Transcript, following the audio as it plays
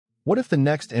What if the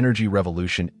next energy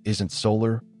revolution isn't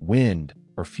solar, wind,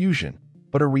 or fusion,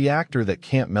 but a reactor that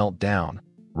can't melt down,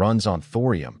 runs on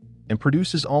thorium, and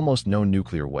produces almost no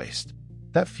nuclear waste?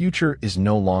 That future is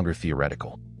no longer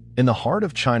theoretical. In the heart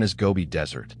of China's Gobi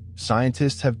Desert,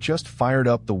 scientists have just fired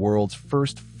up the world's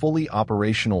first fully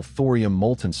operational thorium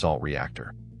molten salt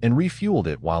reactor and refueled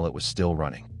it while it was still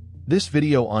running. This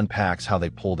video unpacks how they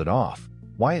pulled it off,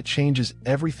 why it changes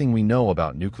everything we know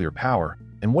about nuclear power,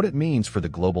 and what it means for the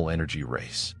global energy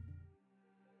race.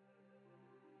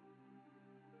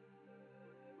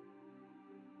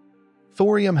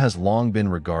 Thorium has long been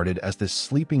regarded as this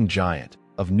sleeping giant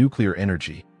of nuclear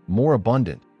energy, more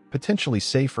abundant, potentially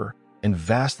safer, and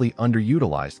vastly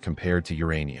underutilized compared to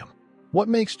uranium. What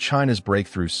makes China's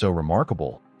breakthrough so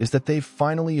remarkable is that they've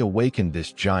finally awakened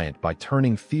this giant by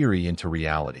turning theory into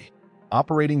reality,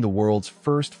 operating the world's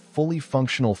first fully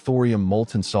functional thorium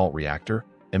molten salt reactor,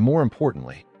 and more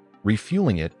importantly,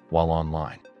 refueling it while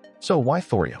online. So why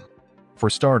thorium? For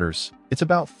starters, it's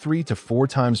about 3 to 4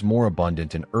 times more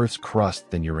abundant in Earth's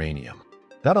crust than uranium.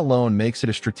 That alone makes it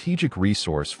a strategic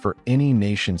resource for any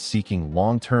nation seeking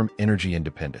long-term energy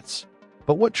independence.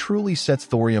 But what truly sets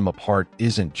thorium apart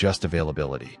isn't just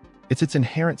availability. It's its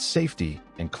inherent safety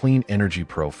and clean energy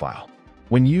profile.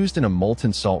 When used in a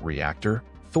molten salt reactor,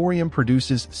 thorium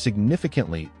produces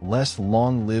significantly less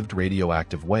long-lived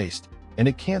radioactive waste, and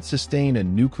it can't sustain a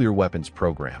nuclear weapons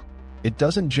program. It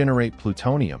doesn't generate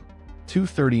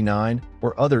plutonium-239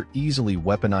 or other easily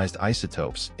weaponized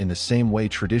isotopes in the same way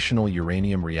traditional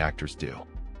uranium reactors do.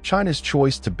 China's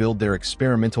choice to build their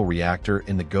experimental reactor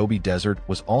in the Gobi Desert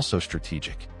was also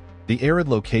strategic. The arid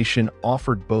location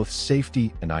offered both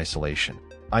safety and isolation,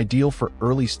 ideal for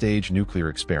early-stage nuclear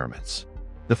experiments.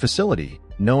 The facility,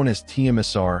 known as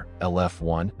TMSR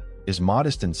LF1, is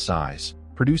modest in size,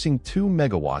 producing 2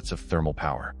 megawatts of thermal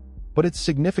power. But its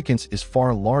significance is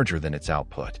far larger than its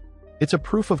output. It's a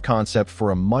proof of concept for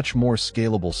a much more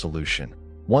scalable solution,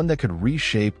 one that could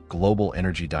reshape global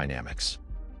energy dynamics.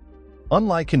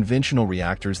 Unlike conventional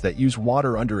reactors that use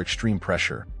water under extreme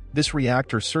pressure, this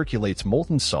reactor circulates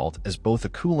molten salt as both a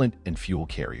coolant and fuel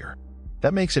carrier.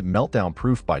 That makes it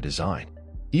meltdown-proof by design.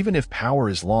 Even if power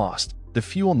is lost, the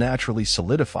fuel naturally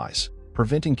solidifies,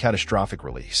 preventing catastrophic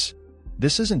release.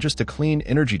 This isn't just a clean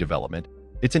energy development,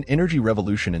 it's an energy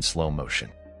revolution in slow motion.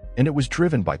 And it was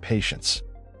driven by patience.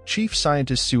 Chief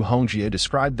Scientist Su Hongjie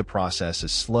described the process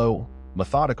as slow,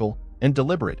 methodical, and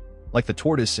deliberate, like the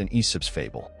tortoise in Aesop's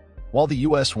fable. While the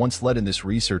US once led in this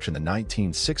research in the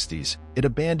 1960s, it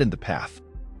abandoned the path.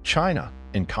 China,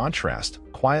 in contrast,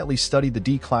 quietly studied the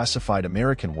declassified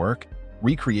American work,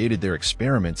 recreated their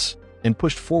experiments, and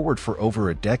pushed forward for over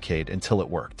a decade until it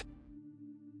worked.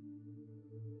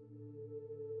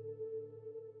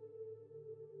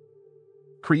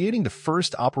 Creating the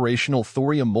first operational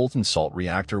thorium molten salt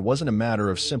reactor wasn't a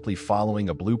matter of simply following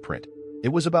a blueprint. It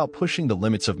was about pushing the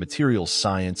limits of materials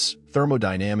science,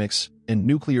 thermodynamics, and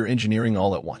nuclear engineering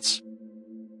all at once.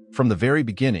 From the very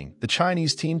beginning, the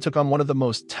Chinese team took on one of the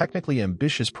most technically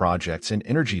ambitious projects in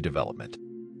energy development.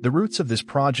 The roots of this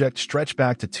project stretch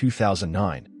back to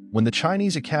 2009, when the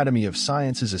Chinese Academy of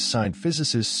Sciences assigned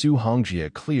physicist Su Hongjie a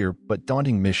clear but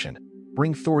daunting mission: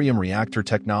 bring thorium reactor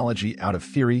technology out of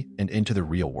theory and into the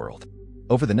real world.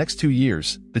 Over the next 2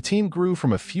 years, the team grew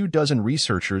from a few dozen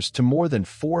researchers to more than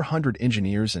 400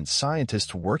 engineers and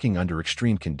scientists working under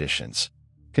extreme conditions.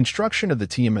 Construction of the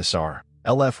TMSR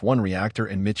LF1 reactor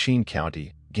in Michin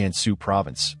County, Gansu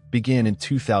Province, began in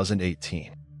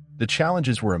 2018. The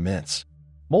challenges were immense.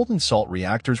 Molten salt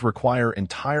reactors require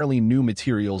entirely new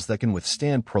materials that can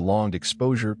withstand prolonged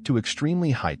exposure to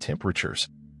extremely high temperatures,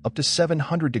 up to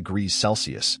 700 degrees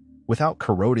Celsius, without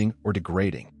corroding or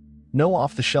degrading. No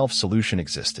off-the-shelf solution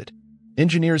existed.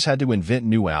 Engineers had to invent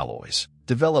new alloys,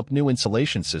 develop new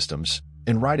insulation systems,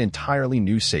 and write entirely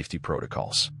new safety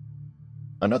protocols.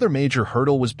 Another major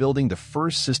hurdle was building the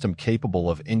first system capable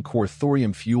of in-core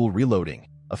thorium fuel reloading,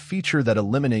 a feature that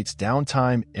eliminates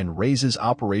downtime and raises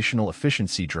operational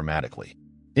efficiency dramatically.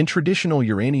 In traditional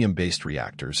uranium-based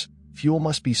reactors, fuel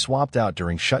must be swapped out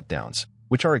during shutdowns,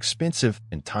 which are expensive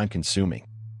and time-consuming.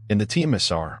 In the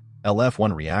TMSR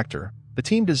LF1 reactor, the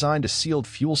team designed a sealed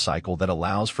fuel cycle that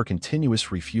allows for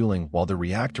continuous refueling while the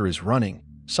reactor is running,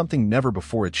 something never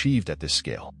before achieved at this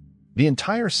scale. The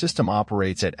entire system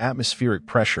operates at atmospheric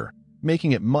pressure,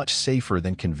 making it much safer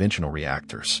than conventional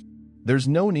reactors. There's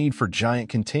no need for giant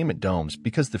containment domes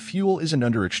because the fuel isn't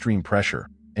under extreme pressure,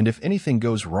 and if anything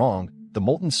goes wrong, the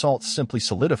molten salt simply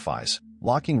solidifies,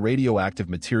 locking radioactive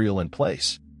material in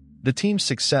place. The team's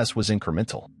success was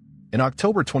incremental. In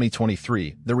October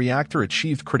 2023, the reactor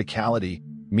achieved criticality,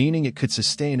 meaning it could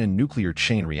sustain a nuclear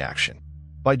chain reaction.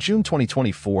 By June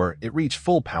 2024, it reached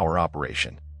full power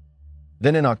operation.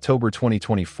 Then in October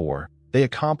 2024, they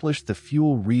accomplished the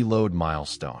fuel reload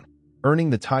milestone, earning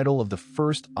the title of the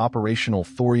first operational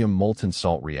thorium molten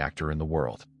salt reactor in the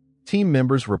world. Team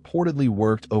members reportedly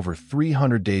worked over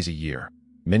 300 days a year,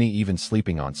 many even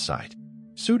sleeping on site.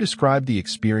 Su described the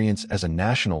experience as a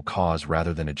national cause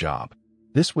rather than a job.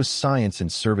 This was science in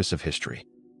service of history.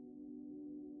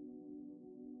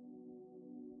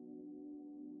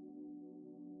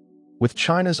 With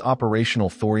China's operational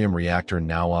thorium reactor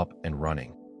now up and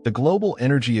running, the global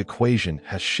energy equation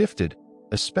has shifted,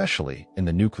 especially in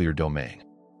the nuclear domain.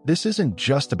 This isn't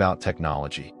just about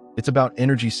technology. It's about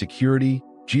energy security,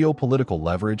 geopolitical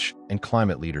leverage, and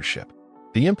climate leadership.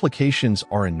 The implications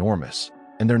are enormous,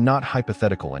 and they're not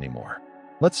hypothetical anymore.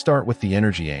 Let's start with the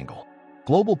energy angle.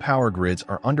 Global power grids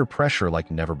are under pressure like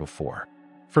never before.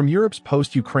 From Europe's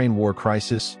post-Ukraine war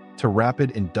crisis to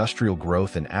rapid industrial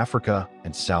growth in Africa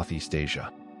and Southeast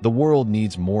Asia, the world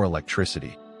needs more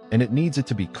electricity, and it needs it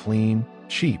to be clean,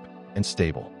 cheap, and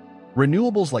stable.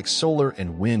 Renewables like solar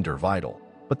and wind are vital,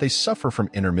 but they suffer from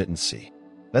intermittency.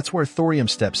 That's where thorium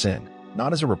steps in,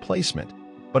 not as a replacement,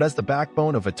 but as the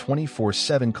backbone of a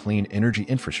 24/7 clean energy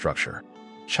infrastructure.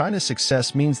 China's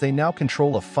success means they now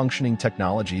control a functioning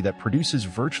technology that produces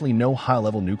virtually no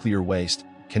high-level nuclear waste,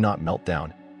 cannot melt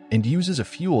down, and uses a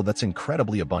fuel that's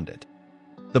incredibly abundant.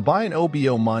 The Bayan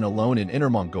Obo mine alone in Inner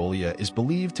Mongolia is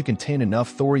believed to contain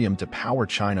enough thorium to power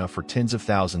China for tens of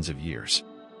thousands of years.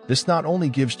 This not only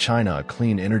gives China a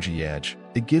clean energy edge,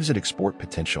 it gives it export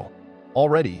potential.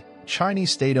 Already,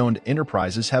 Chinese state-owned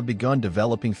enterprises have begun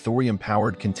developing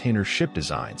thorium-powered container ship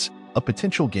designs, a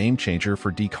potential game-changer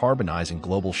for decarbonizing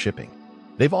global shipping.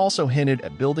 They've also hinted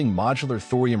at building modular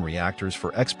thorium reactors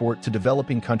for export to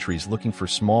developing countries looking for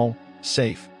small,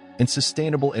 safe, and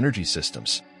sustainable energy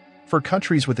systems. For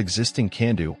countries with existing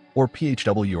CANDU or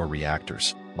PHWR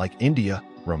reactors, like India,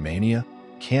 Romania,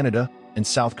 Canada, and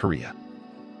South Korea.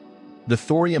 The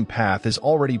thorium path is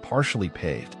already partially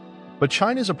paved, but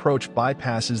China's approach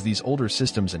bypasses these older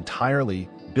systems entirely,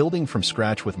 building from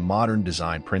scratch with modern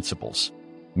design principles.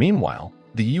 Meanwhile,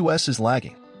 the US is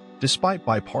lagging. Despite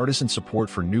bipartisan support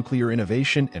for nuclear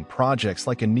innovation and projects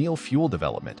like anneal fuel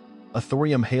development, a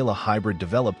thorium-HALA hybrid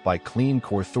developed by Clean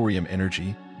Core Thorium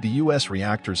Energy, the U.S.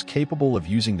 reactors capable of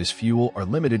using this fuel are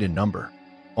limited in number.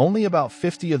 Only about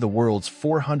 50 of the world's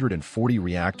 440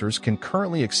 reactors can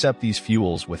currently accept these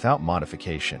fuels without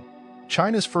modification.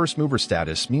 China's first-mover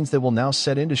status means they will now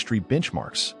set industry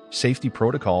benchmarks, safety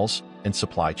protocols, and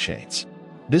supply chains.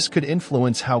 This could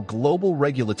influence how global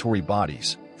regulatory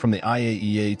bodies, from the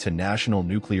IAEA to national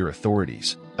nuclear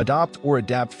authorities, adopt or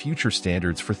adapt future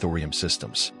standards for thorium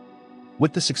systems.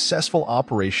 With the successful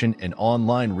operation and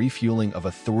online refueling of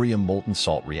a thorium molten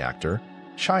salt reactor,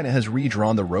 China has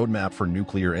redrawn the roadmap for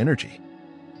nuclear energy.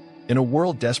 In a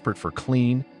world desperate for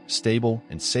clean, stable,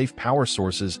 and safe power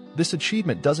sources, this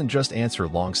achievement doesn't just answer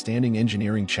long-standing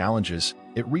engineering challenges,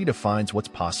 it redefines what's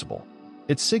possible.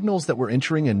 It signals that we're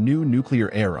entering a new nuclear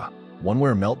era, one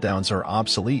where meltdowns are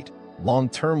obsolete,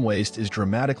 long-term waste is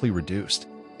dramatically reduced,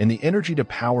 and the energy to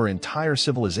power entire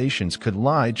civilizations could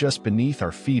lie just beneath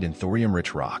our feet in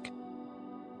thorium-rich rock.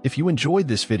 If you enjoyed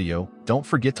this video, don't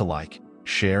forget to like,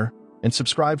 share, and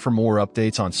subscribe for more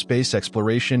updates on space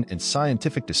exploration and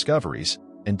scientific discoveries,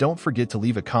 and don't forget to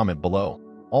leave a comment below.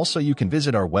 Also, you can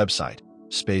visit our website,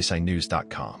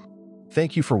 SpaceEyeNews.com.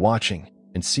 Thank you for watching,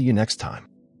 and see you next time.